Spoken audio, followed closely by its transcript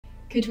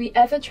Could we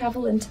ever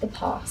travel into the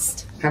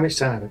past? How much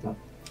time have I got?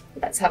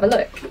 Let's have a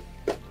look.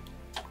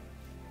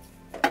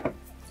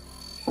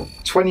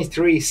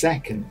 23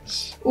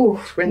 seconds. Ooh,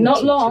 23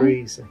 not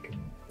long. seconds.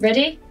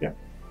 Ready? Yeah.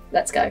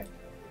 Let's go.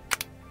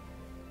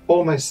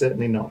 Almost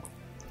certainly not.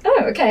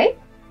 Oh, okay.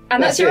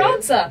 And that's your it.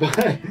 answer.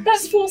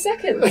 That's 4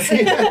 seconds. Do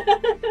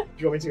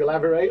you want me to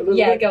elaborate a little bit?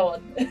 Yeah, go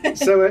on.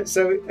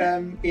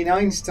 So in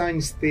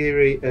Einstein's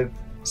theory of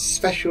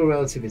special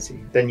relativity,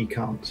 then you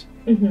can't.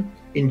 Mm-hmm.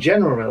 In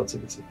general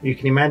relativity, you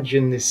can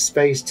imagine this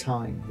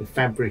space-time, the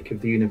fabric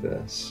of the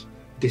universe,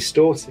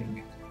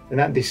 distorting. And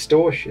that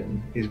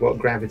distortion is what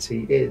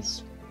gravity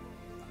is.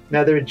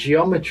 Now, there are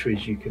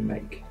geometries you can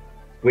make,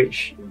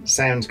 which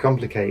sounds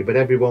complicated, but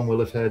everyone will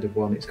have heard of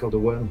one. It's called a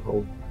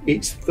wormhole.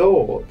 It's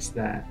thought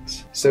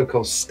that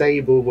so-called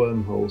stable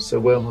wormholes, so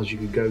wormholes you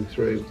could go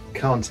through,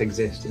 can't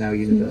exist in our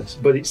universe.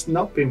 But it's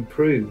not been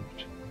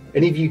proved.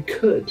 And if you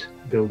could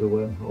build a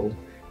wormhole,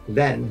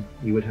 then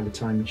you would have a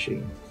time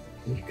machine.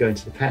 You could go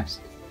into the past.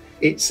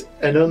 It's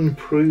an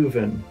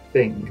unproven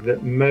thing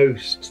that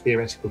most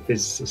theoretical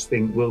physicists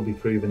think will be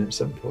proven at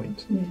some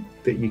point,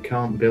 that you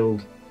can't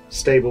build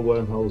stable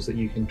wormholes that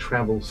you can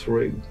travel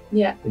through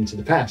into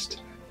the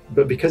past.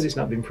 But because it's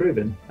not been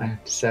proven, I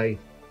have to say,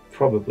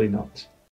 probably not.